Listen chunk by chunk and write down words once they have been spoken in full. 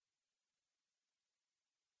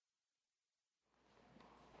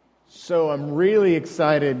So I'm really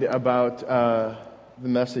excited about the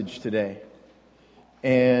message today.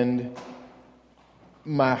 And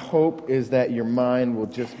my hope is that your mind will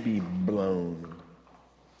just be blown.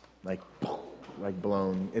 Like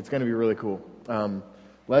blown. It's going to be really cool.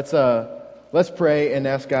 Let's pray and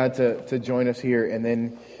ask God to join us here and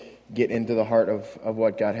then get into the heart of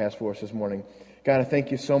what God has for us this morning. God, I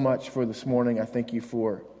thank you so much for this morning. I thank you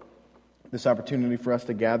for this opportunity for us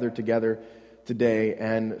to gather together today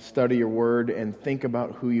and study your word and think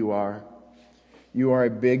about who you are. You are a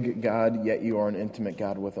big God, yet you are an intimate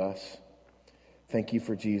God with us. Thank you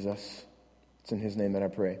for Jesus. It's in his name that I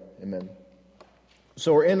pray. Amen.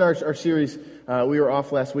 So we're in our series. We were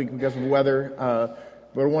off last week because of weather,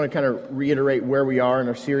 but I want to kind of reiterate where we are in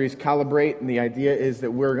our series, Calibrate. And the idea is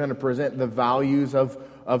that we're going to present the values of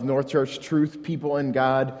North Church Truth, People, and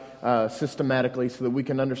God systematically so that we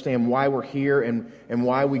can understand why we're here and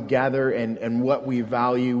why we gather and what we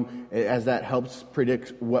value, as that helps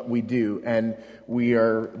predict what we do. And we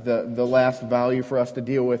are the last value for us to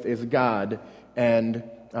deal with is God. And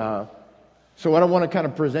so what I want to kind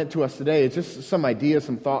of present to us today is just some ideas,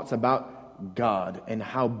 some thoughts about God and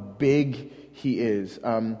how big he is.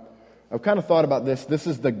 I've kind of thought about this. This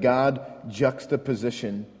is the God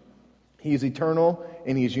juxtaposition. He is eternal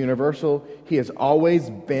and he is universal. He has always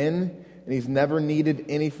been, and he's never needed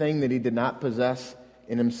anything that he did not possess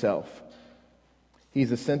in himself. He's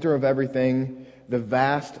the center of everything. The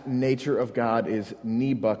vast nature of God is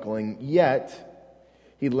knee-buckling, yet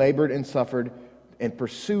he labored and suffered and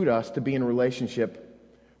pursued us to be in relationship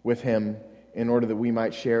with him in order that we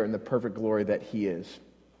might share in the perfect glory that he is.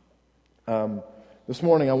 This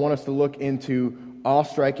morning, I want us to look into all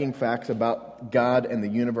striking facts about God and the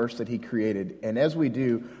universe that he created. And as we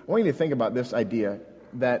do, I want you to think about this idea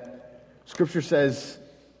that Scripture says,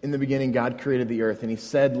 in the beginning, God created the earth, and he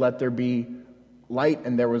said, let there be light,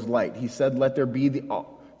 and there was light. He said, let there be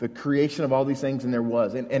the creation of all these things, and there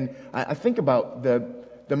was. And I think about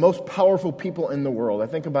the most powerful people in the world. I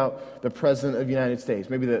think about the President of the United States,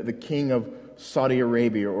 maybe the King of Saudi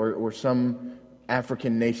Arabia or some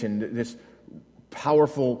African nation. This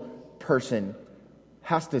powerful person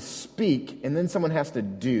has to speak, and then someone has to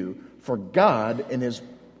do. For God, in his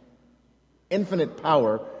infinite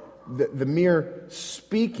power, the mere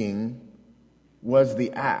speaking was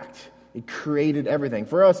the act. It created everything.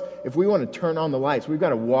 For us, if we want to turn on the lights, we've got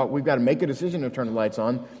to make a decision to turn the lights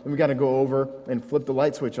on, then we've got to go over and flip the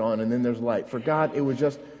light switch on, and then there's light. For God, it was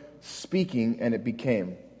just speaking, and it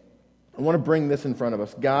became. I want to bring this in front of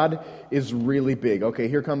us. God is really big. Okay,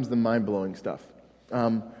 here comes the mind-blowing stuff.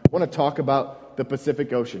 I want to talk about the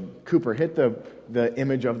Pacific Ocean. Cooper, hit the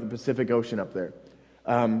image of the Pacific Ocean up there.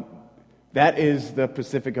 That is the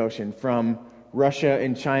Pacific Ocean, from Russia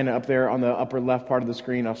and China up there on the upper left part of the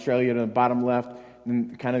screen, Australia to the bottom left,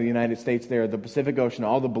 and kind of the United States there. The Pacific Ocean,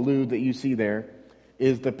 all the blue that you see there,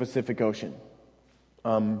 is the Pacific Ocean.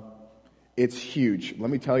 It's huge. Let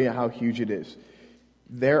me tell you how huge it is.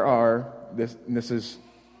 There are, this is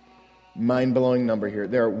mind-blowing number here.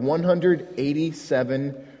 There are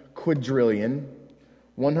 187 quadrillion,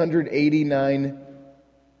 189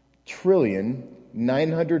 trillion,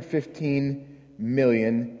 915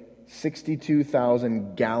 million,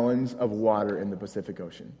 62,000 gallons of water in the Pacific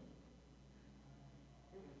Ocean.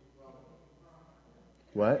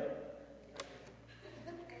 What?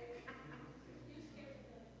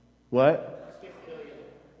 What?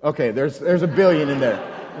 Okay, there's a billion in there.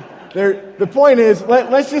 The point is,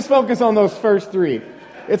 let's just focus on those first three.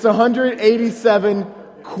 It's 187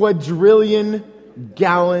 quadrillion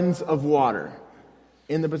gallons of water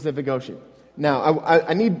in the Pacific Ocean. Now,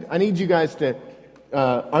 I need you guys to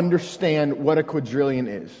understand what a quadrillion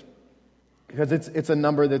is, because it's a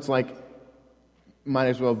number that's like, might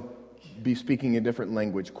as well be speaking a different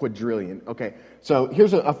language. Quadrillion. Okay, so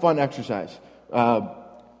here's a fun exercise.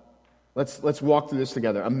 Let's walk through this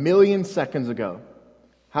together. 1 million seconds ago.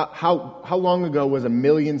 How long ago was 1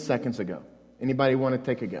 million seconds ago? Anybody want to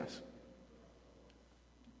take a guess?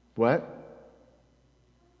 What?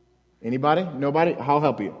 Anybody? Nobody? I'll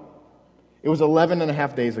help you. It was 11 and a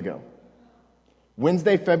half days ago.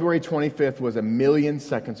 Wednesday, February 25th was 1 million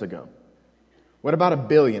seconds ago. What about 1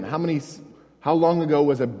 billion? How long ago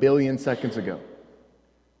was 1 billion seconds ago?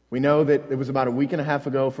 We know that it was about a week and a half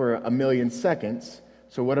ago for 1 million seconds.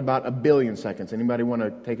 So what about 1 billion seconds? Anybody want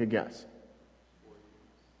to take a guess?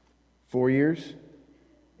 4 years?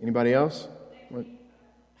 Anybody else? What?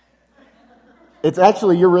 It's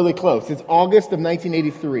actually, you're really close. It's August of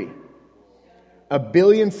 1983. 1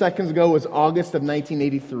 billion seconds ago was August of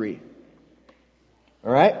 1983.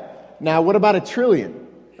 All right? Now, what about 1 trillion?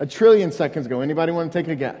 1 trillion seconds ago. Anybody want to take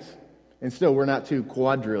a guess? And still, we're not to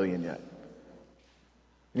quadrillion yet.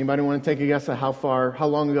 Anybody want to take a guess at how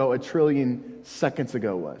long ago a trillion seconds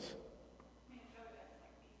ago was?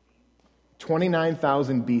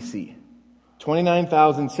 29,000 BC.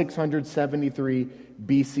 29,673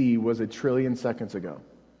 BC was a trillion seconds ago.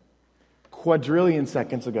 Quadrillion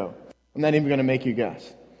seconds ago. I'm not even going to make you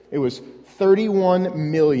guess. It was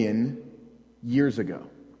 31 million years ago.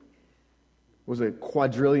 It was a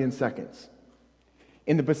quadrillion seconds.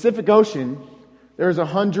 In the Pacific Ocean, there's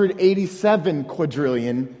 187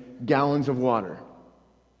 quadrillion gallons of water.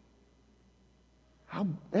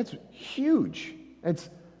 That's huge. It's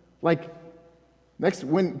like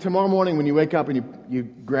tomorrow morning when you wake up and you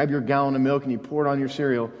grab your gallon of milk and you pour it on your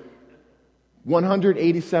cereal,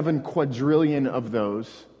 187 quadrillion of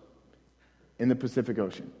those in the Pacific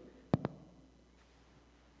Ocean.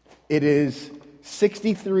 It is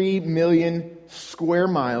 63 million square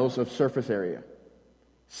miles of surface area.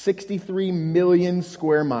 63 million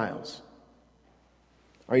square miles.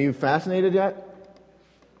 Are you fascinated yet?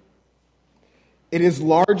 It is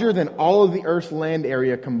larger than all of the Earth's land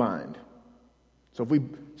area combined. So if we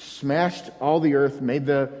smashed all the Earth, made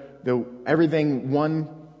the everything one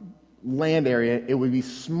land area, it would be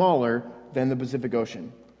smaller than the Pacific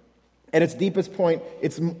Ocean. At its deepest point,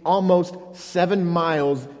 it's almost 7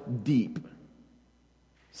 miles deep.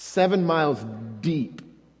 7 miles deep.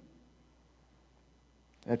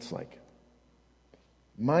 That's like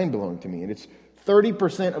mind-blowing to me. And it's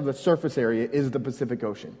 30% of the surface area is the Pacific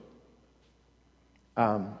Ocean.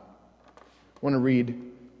 I want to read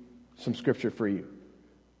some scripture for you.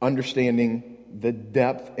 Understanding the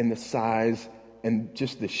depth and the size and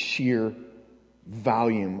just the sheer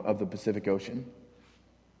volume of the Pacific Ocean.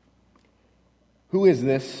 Who is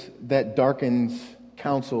this that darkens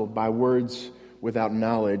counsel by words without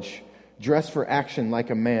knowledge, dressed for action like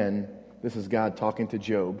a man? This is God talking to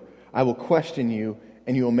Job. I will question you,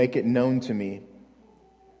 and you will make it known to me.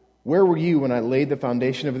 Where were you when I laid the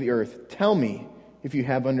foundation of the earth? Tell me if you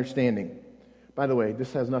have understanding. By the way,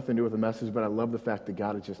 this has nothing to do with the message, but I love the fact that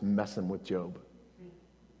God is just messing with Job.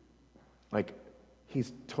 Like,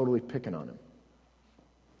 he's totally picking on him.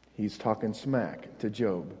 He's talking smack to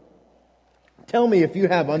Job. Tell me if you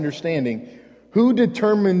have understanding. Who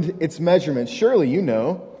determined its measurements? Surely you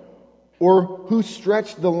know. Or who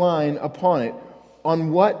stretched the line upon it?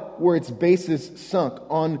 On what were its bases sunk?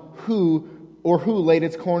 On who laid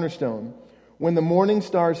its cornerstone? When the morning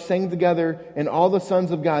stars sang together and all the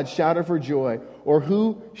sons of God shouted for joy? Or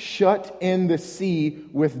who shut in the sea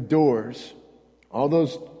with doors? All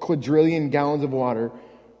those quadrillion gallons of water.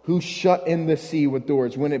 Who shut in the sea with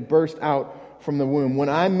doors when it burst out from the womb? When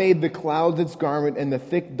I made the clouds its garment and the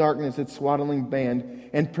thick darkness its swaddling band,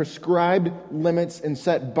 and prescribed limits and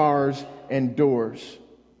set bars and doors,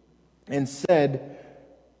 and said,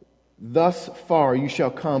 thus far you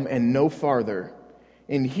shall come and no farther,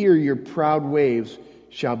 and here your proud waves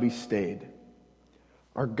shall be stayed.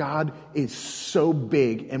 Our God is so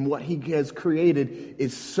big, and what He has created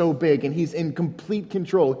is so big, and He's in complete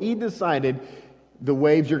control. He decided the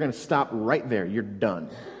waves, you're going to stop right there. You're done.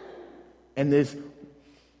 And there's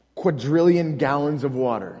quadrillion gallons of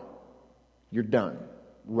water. You're done.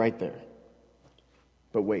 Right there.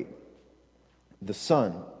 But wait. The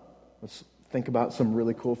sun. Let's think about some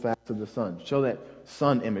really cool facts of the sun. Show that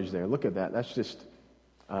sun image there. Look at that. That's just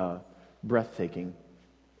breathtaking.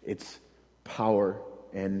 Its power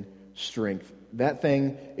and strength. That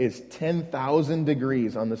thing is 10,000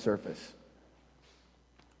 degrees on the surface.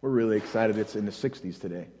 We're really excited it's in the 60s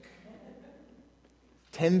today.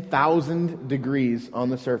 10,000 degrees on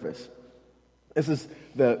the surface. This is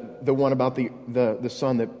the one about the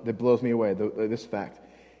sun that blows me away, this fact.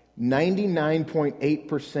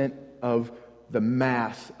 99.8% of the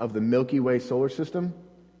mass of the Milky Way solar system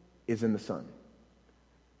is in the sun.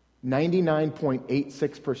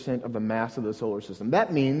 99.86% of the mass of the solar system.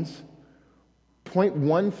 That means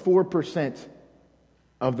 0.14%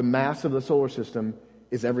 of the mass of the solar system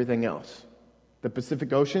is everything else. The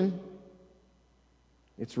Pacific Ocean,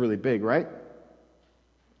 it's really big, right?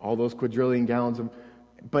 All those quadrillion gallons of...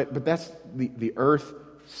 But that's the Earth,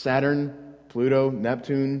 Saturn, Pluto,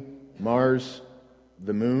 Neptune, Mars,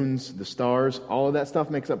 the moons, the stars, all of that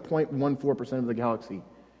stuff makes up 0.14% of the galaxy.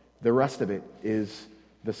 The rest of it is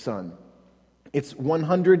the sun. It's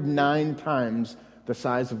 109 times the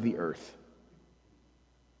size of the Earth.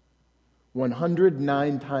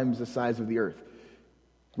 109 times the size of the Earth.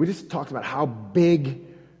 We just talked about how big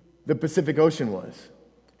the Pacific Ocean was.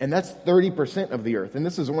 And that's 30% of the Earth. And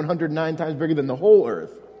this is 109 times bigger than the whole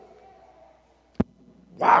Earth.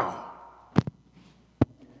 Wow.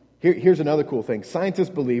 Here's another cool thing.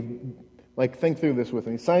 Scientists believe Like, think through this with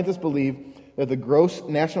me. Scientists believe that the gross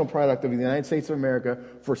national product of the United States of America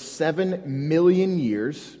for 7 million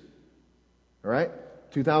years, all right,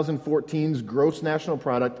 2014's gross national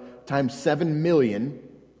product times 7 million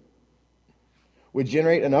would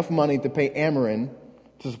generate enough money to pay Ameren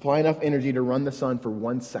to supply enough energy to run the sun for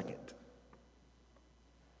 1 second.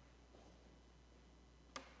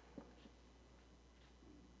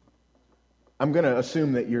 I'm going to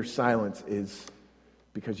assume that your silence is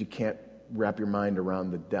because you can't wrap your mind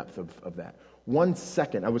around the depth of that. 1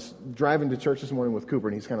 second. I was driving to church this morning with Cooper,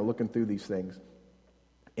 and he's kind of looking through these things.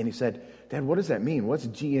 And he said, Dad, what does that mean? What's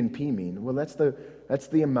GNP mean? Well, that's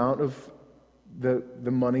the amount of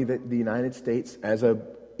the money that the United States as a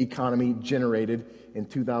economy generated in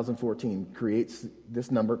 2014 creates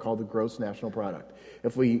this number called the gross national product.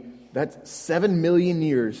 That's 7 million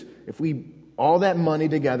years. If we all that money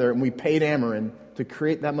together and we paid Ameren to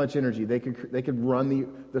create that much energy, they could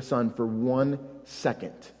run the sun for 1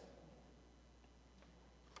 second.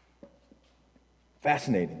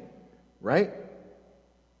 Fascinating, right?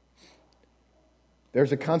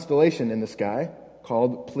 There's a constellation in the sky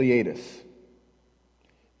called Pleiades.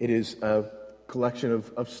 It is a collection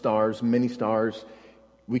of stars, many stars.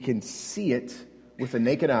 We can see it with the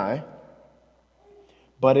naked eye,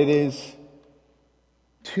 but it is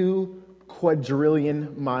 2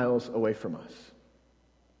 quadrillion miles away from us.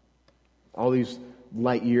 All these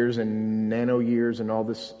light years and nano years and all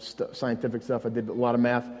this scientific stuff. I did a lot of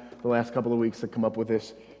math the last couple of weeks to come up with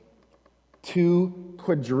this. 2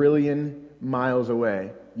 quadrillion miles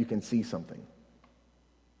away, you can see something.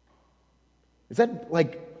 Is that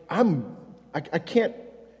like, I can't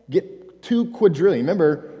get 2 quadrillion.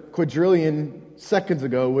 Remember, quadrillion seconds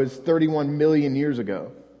ago was 31 million years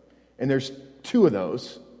ago. And there's 2 of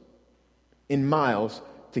those in miles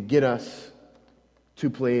to get us to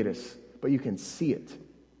Pleiades. But you can see it.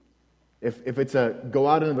 If it's go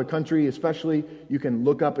out into the country especially, you can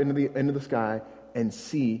look up into the sky and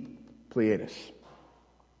see Pleiades.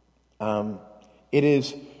 It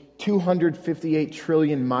is 258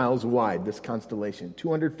 trillion miles wide, this constellation.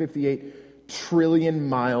 258 trillion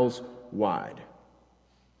miles wide.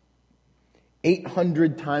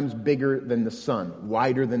 800 times bigger than the sun,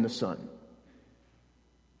 wider than the sun.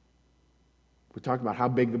 We talked about how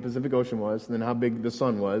big the Pacific Ocean was, and then how big the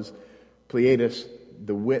sun was. Pleiades,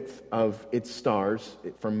 the width of its stars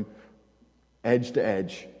from edge to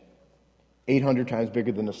edge, 800 times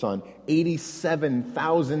bigger than the sun,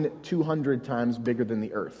 87,200 times bigger than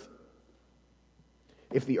the earth.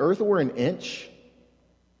 If the earth were an inch,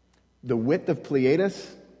 the width of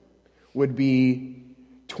Pleiades would be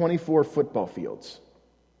 24 football fields.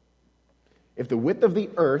 If the width of the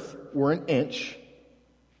earth were an inch,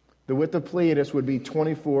 the width of Pleiades would be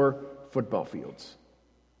 24 football fields.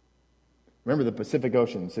 Remember, the Pacific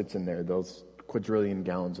Ocean sits in there, those quadrillion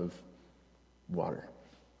gallons of water.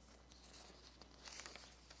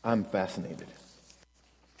 I'm fascinated.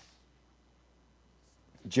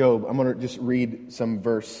 Job, I'm going to just read some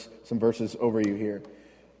verses over you here.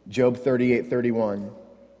 Job 38:31.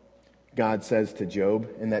 God says to Job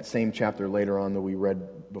in that same chapter later on that we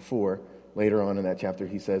read before, later on in that chapter,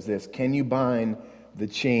 he says this, "Can you bind the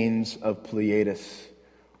chains of Pleiades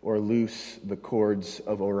or loose the cords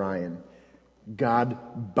of Orion?"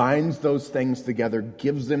 God binds those things together,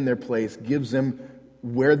 gives them their place, gives them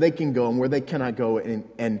where they can go and where they cannot go,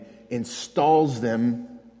 and installs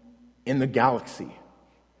them in the galaxy.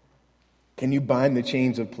 Can you bind the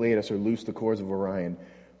chains of Pleiades or loose the cords of Orion?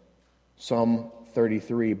 Psalm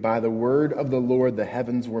 33, "By the word of the Lord the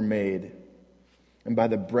heavens were made, and by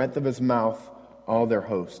the breath of his mouth all their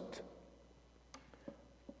host."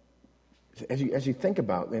 As you think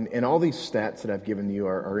about, and all these stats that I've given you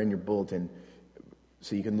are in your bulletin,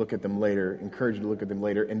 so you can look at them later, encourage you to look at them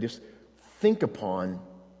later, and just think upon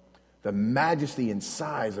the majesty and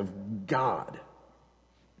size of God.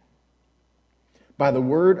 By the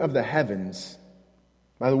word of the heavens,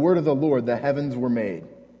 by the word of the Lord, the heavens were made.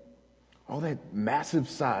 All that massive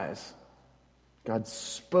size, God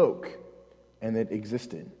spoke and it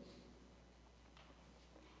existed.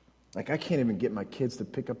 Like, I can't even get my kids to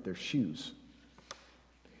pick up their shoes.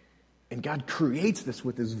 And God creates this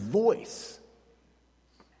with his voice.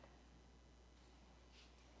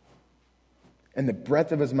 And the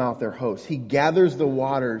breath of his mouth their host. He gathers the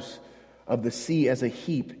waters of the sea as a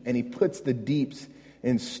heap, and he puts the deeps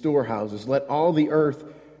in storehouses. Let all the earth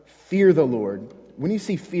fear the Lord. When you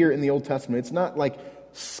see fear in the Old Testament, it's not like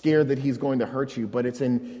scared that he's going to hurt you, but it's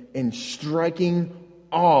in striking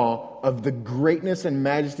awe of the greatness and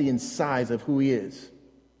majesty and size of who he is.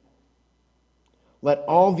 Let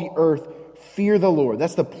all the earth fear the Lord.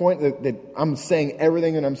 That's the point that I'm saying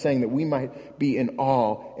everything that I'm saying, that we might be in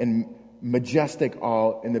awe and majestic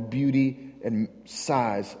awe in the beauty and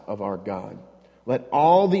size of our God. Let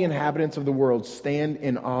all the inhabitants of the world stand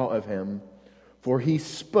in awe of him, for he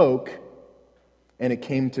spoke and it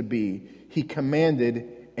came to be. He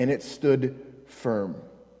commanded and it stood firm.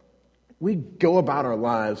 We go about our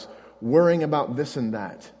lives worrying about this and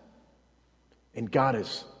that, and God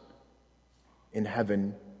is in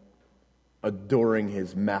heaven adoring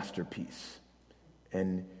his masterpiece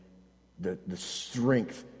and the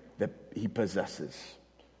strength that he possesses,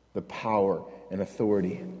 the power and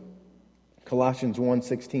authority. Colossians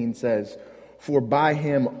 1:16 says, "For by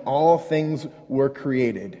him all things were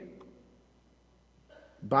created."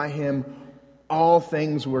 By him all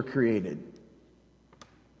things were created.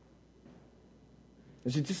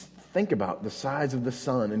 As you just think about the size of the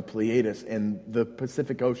sun and Pleiades and the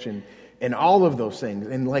Pacific Ocean and all of those things,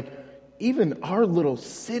 and like even our little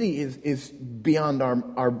city is beyond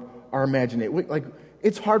our imagination. Like,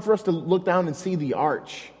 it's hard for us to look down and see the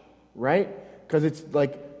arch, right? Because it's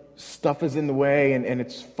like stuff is in the way and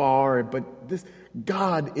it's far. But this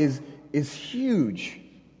God is huge.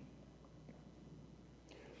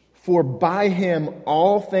 For by him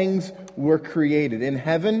all things were created, in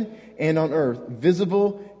heaven and on earth,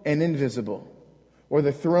 visible and invisible. Or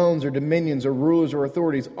the thrones or dominions or rulers or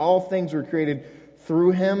authorities, all things were created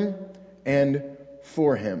through him and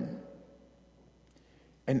for him.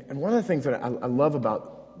 And one of the things that I love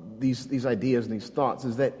about these ideas and these thoughts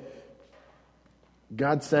is that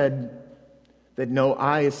God said that no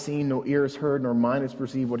eye has seen, no ear has heard, nor mind has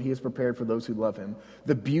perceived what he has prepared for those who love him.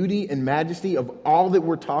 The beauty and majesty of all that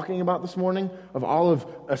we're talking about this morning, of all of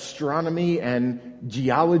astronomy and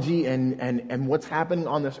geology and what's happening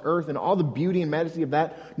on this earth, and all the beauty and majesty of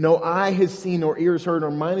that, no eye has seen, nor ear has heard,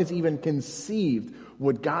 nor mind has even conceived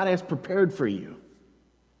what God has prepared for you.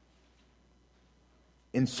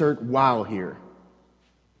 Insert wow here.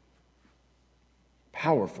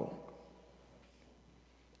 Powerful.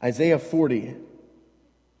 Isaiah 40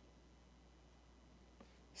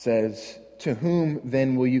 says, "To whom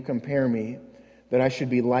then will you compare me, that I should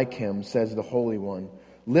be like him, says the Holy One.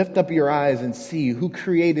 Lift up your eyes and see who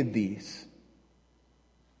created these."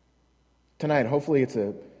 Tonight, hopefully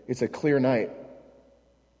it's a clear night.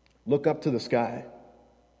 Look up to the sky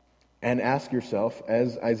and ask yourself,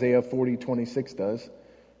 as Isaiah 40:26 does,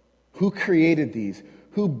 who created these?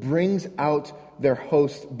 Who brings out their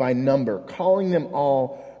host by number, calling them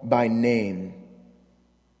all by name?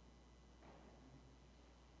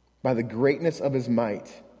 By the greatness of his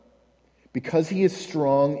might, because he is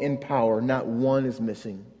strong in power, not one is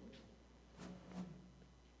missing.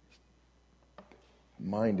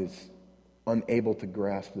 Mind is unable to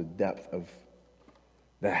grasp the depth of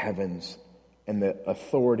the heavens and the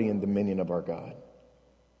authority and dominion of our God.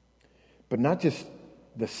 But not just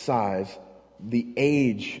the size, the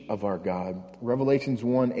age of our God. Revelations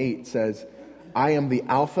 1:8 says, "I am the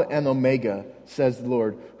Alpha and Omega, says the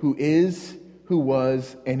Lord, who is, who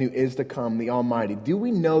was, and who is to come, the Almighty." Do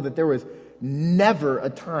we know that there was never a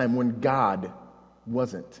time when God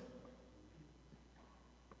wasn't?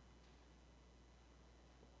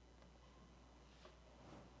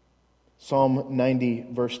 Psalm 90,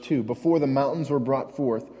 verse 2, "Before the mountains were brought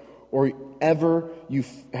forth, or ever you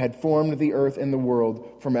had formed the earth and the world,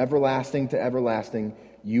 from everlasting to everlasting,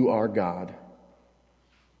 you are God."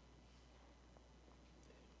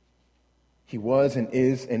 He was and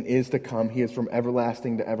is to come. He is from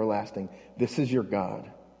everlasting to everlasting. This is your God.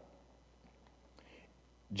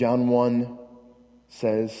 John 1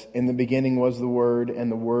 says, "In the beginning was the Word, and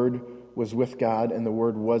the Word was with God, and the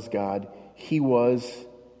Word was God. He was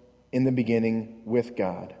in the beginning with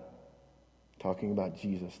God." Talking about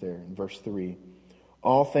Jesus there in verse 3.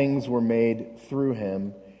 "All things were made through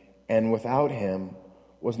him, and without him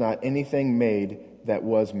was not anything made that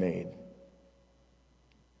was made."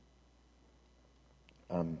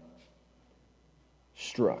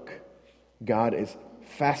 Struck. God is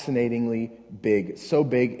fascinatingly big. So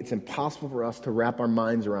big, it's impossible for us to wrap our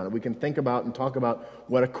minds around it. We can think about and talk about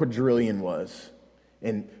what a quadrillion was.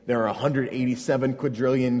 And there are 187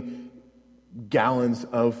 quadrillion gallons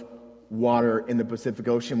of water in the Pacific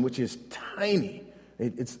Ocean, which is tiny.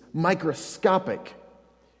 It's microscopic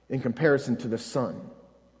in comparison to the sun.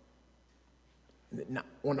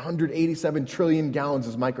 187 trillion gallons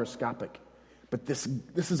is microscopic. But this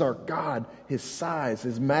is our God, his size,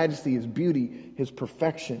 his majesty, his beauty, his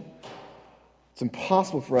perfection. It's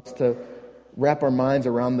impossible for us to wrap our minds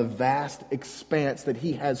around the vast expanse that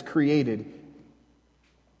he has created.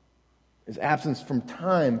 His absence from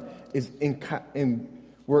time is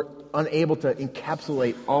we're unable to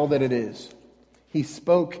encapsulate all that it is. He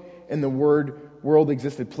spoke, and the world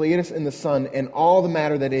existed. Pleiades in the sun, and all the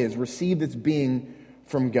matter that is, received its being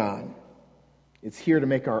from God. It's here to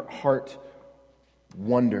make our heart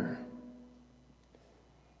wonder.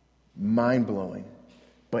 Mind-blowing.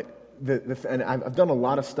 But and I've done a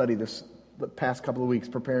lot of study the past couple of weeks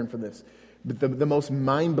preparing for this. But the most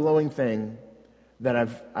mind-blowing thing that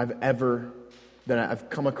I've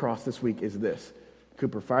come across this week is this.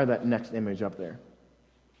 Cooper, fire that next image up there.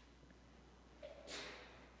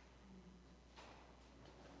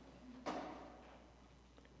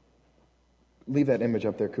 Leave that image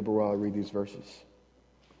up there, Cooper, while I read these verses.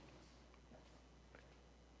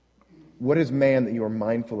 What is man that you are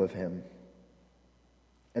mindful of him,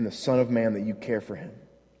 and the Son of Man that you care for him?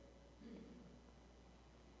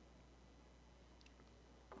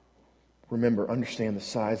 Remember, understand the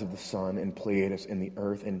size of the sun and Pleiades and the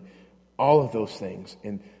earth and all of those things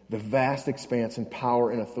and the vast expanse and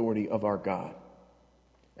power and authority of our God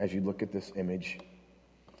as you look at this image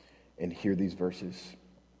and hear these verses.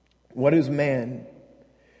 What is man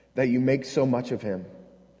that you make so much of him,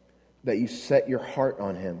 that you set your heart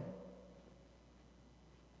on him?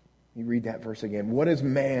 You read that verse again. What is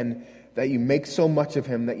man that you make so much of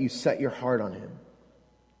him, that you set your heart on him?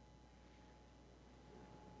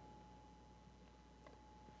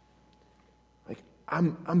 Like,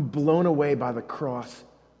 I'm blown away by the cross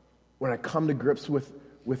when I come to grips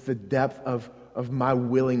with the depth of my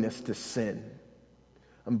willingness to sin.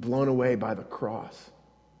 I'm blown away by the cross.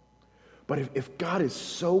 But if God is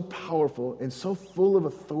so powerful and so full of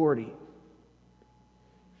authority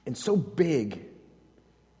and so big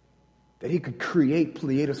that he could create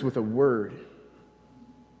Pleiades with a word,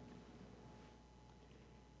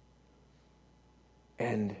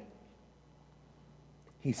 and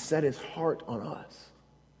he set his heart on us,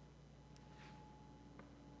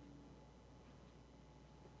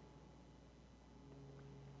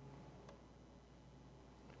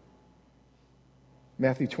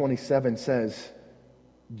 Matthew 27 says,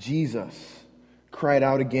 Jesus cried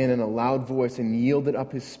out again in a loud voice and yielded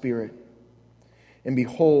up his spirit. And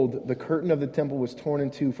behold, the curtain of the temple was torn in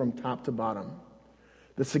two from top to bottom.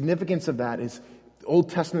 The significance of that is the Old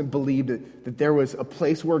Testament believed that there was a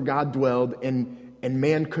place where God dwelled, and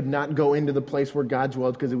man could not go into the place where God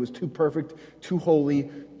dwelled because it was too perfect, too holy,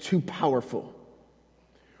 too powerful.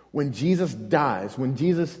 When Jesus dies, when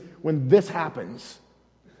this happens,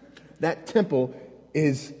 that temple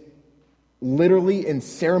is literally and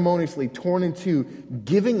ceremoniously torn in two,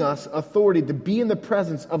 giving us authority to be in the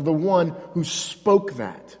presence of the one who spoke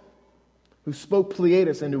that, who spoke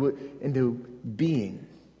Pleiades into being.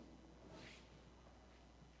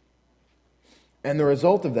 And the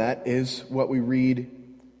result of that is what we read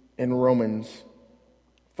in Romans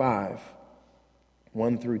 5,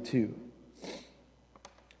 1 through 2.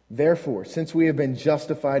 Therefore, since we have been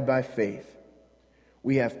justified by faith,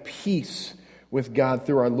 we have peace with God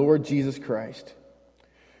through our Lord Jesus Christ.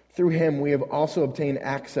 Through him we have also obtained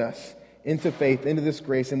access into faith, into this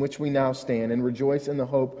grace in which we now stand, and rejoice in the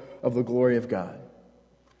hope of the glory of God.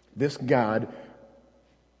 This God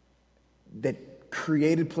that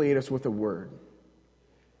created Pleiades with a word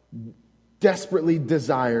desperately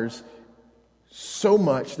desires so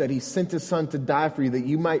much that he sent his son to die for you, that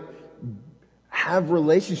you might have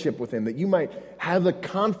relationship with him, that you might have the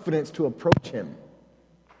confidence to approach him.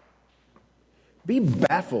 Be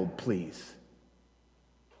baffled, please.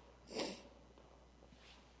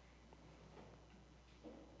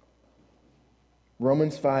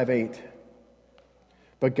 Romans 5:8.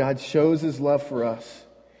 But God shows his love for us,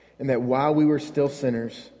 and that while we were still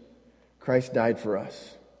sinners, Christ died for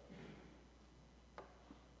us.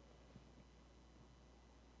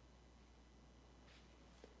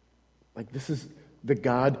 Like, this is the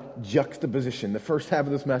God juxtaposition. The first half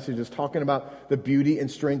of this message is talking about the beauty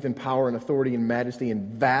and strength and power and authority and majesty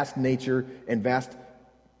and vast nature and vast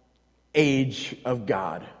age of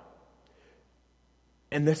God.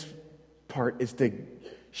 And this part is to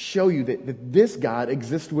show you that this God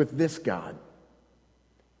exists with this God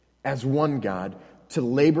as one God, to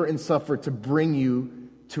labor and suffer to bring you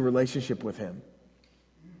to relationship with him.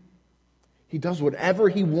 He does whatever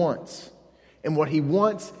he wants, and what he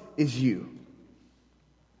wants is you.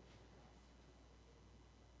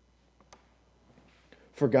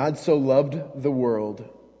 For God so loved the world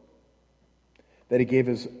that he gave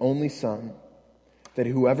his only Son, that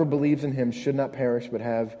whoever believes in him should not perish but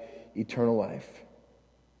have eternal life.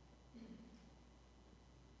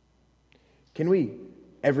 Can we,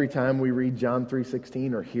 every time we read John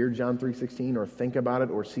 3:16 or hear John 3:16 or think about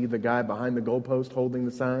it or see the guy behind the goalpost holding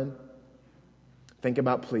the sign, think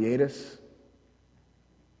about Pleiades?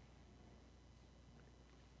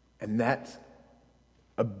 And that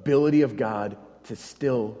ability of God to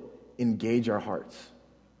still engage our hearts.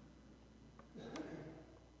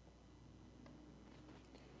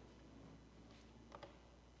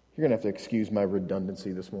 You're going to have to excuse my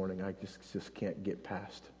redundancy this morning. I just can't get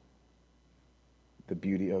past the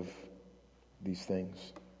beauty of these things.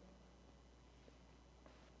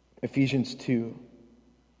 Ephesians 2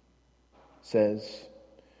 says,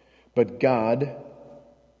 but God,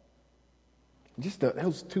 just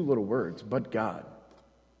those two little words, but God,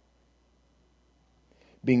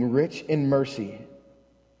 being rich in mercy.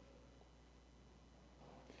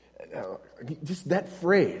 Just that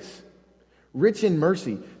phrase, rich in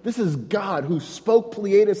mercy. This is God who spoke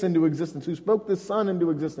Pleiades into existence, who spoke the sun into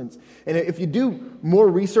existence. And if you do more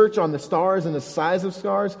research on the stars and the size of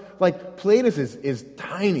stars, like Pleiades is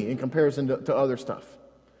tiny in comparison to other stuff.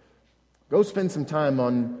 Go spend some time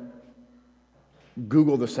on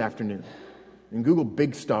Google this afternoon and Google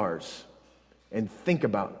big stars and think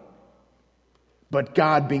about. But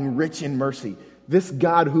God being rich in mercy. This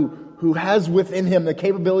God who has within him the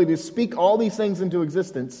capability to speak all these things into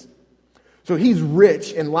existence. So he's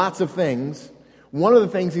rich in lots of things. One of the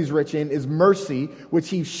things he's rich in is mercy, which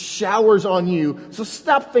he showers on you. So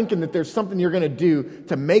stop thinking that there's something you're going to do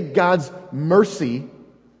to make God's mercy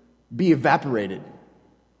be evaporated.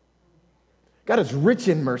 God is rich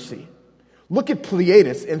in mercy. Look at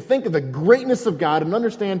Pleiades and think of the greatness of God and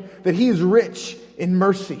understand that he is rich in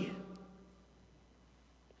mercy.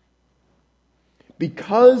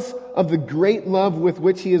 Because of the great love with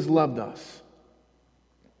which he has loved us.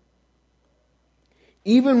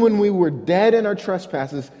 Even when we were dead in our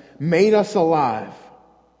trespasses, made us alive.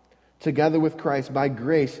 Together with Christ, by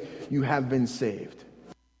grace, you have been saved.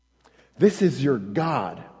 This is your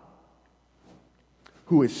God,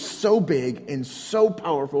 who is so big and so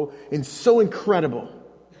powerful and so incredible,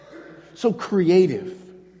 so creative,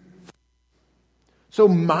 so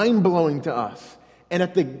mind-blowing to us. And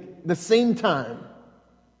at the same time,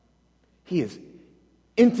 he is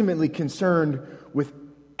intimately concerned with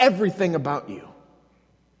everything about you.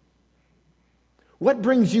 What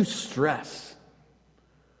brings you stress?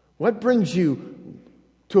 What brings you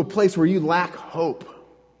to a place where you lack hope?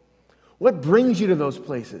 What brings you to those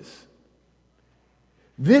places?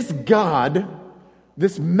 This God,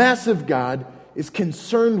 this massive God, is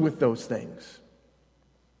concerned with those things.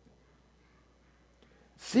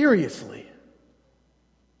 Seriously.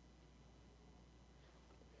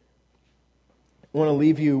 I want to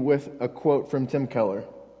leave you with a quote from Tim Keller.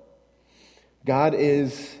 God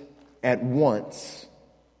is at once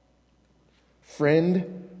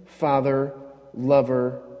friend, father,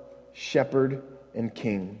 lover, shepherd, and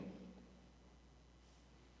king.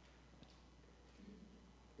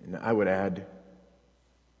 And I would add,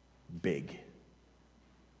 big.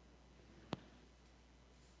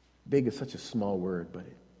 Big is such a small word, but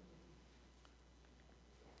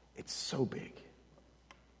it's so big.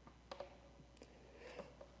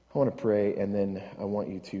 I want to pray, and then I want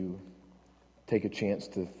you to take a chance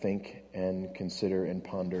to think and consider and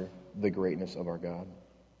ponder the greatness of our God.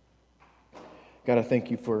 God, I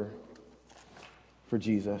thank you for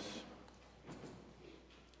Jesus.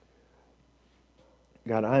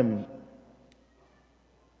 God,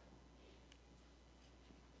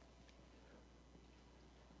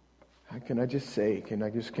 can I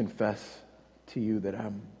just confess to you that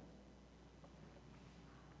I'm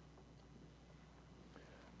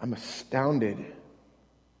astounded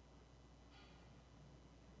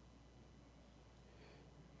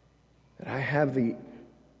that I have the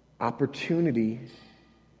opportunity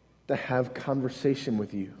to have conversation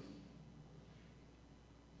with you.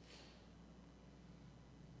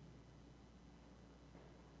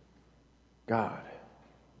 God,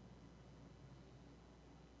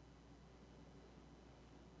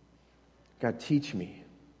 teach me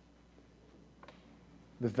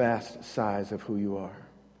the vast size of who you are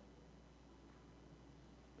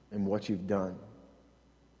and what you've done.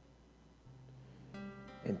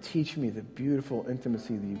 And teach me the beautiful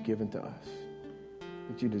intimacy that you've given to us,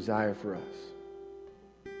 that you desire for us.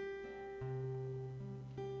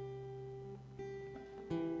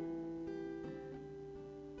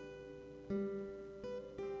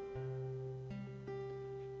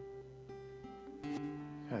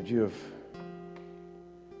 God, you have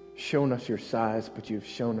shown us your size, but you've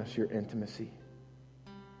shown us your intimacy.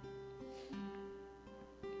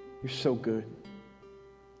 You're so good,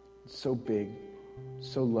 so big,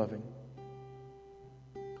 so loving.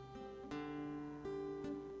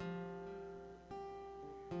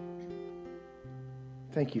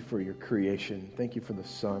 Thank you for your creation. Thank you for the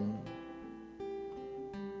sun.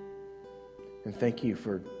 And thank you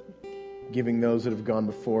for giving those that have gone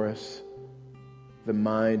before us the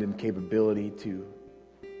mind and capability to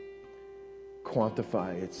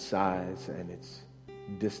quantify its size and its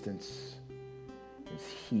distance, its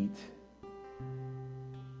heat.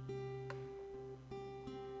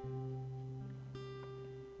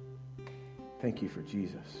 Thank you for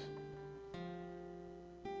Jesus.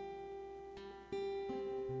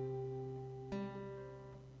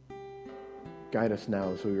 Guide us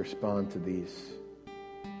now as we respond to these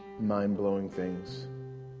mind-blowing things,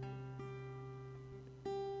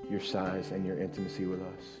 your size and your intimacy with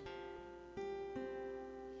us,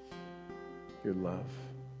 your love.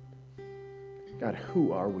 God,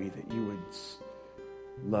 who are we that you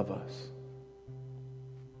would love us?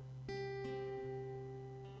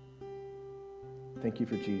 Thank you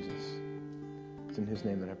for Jesus. It's in his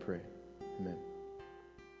name that I pray. Amen.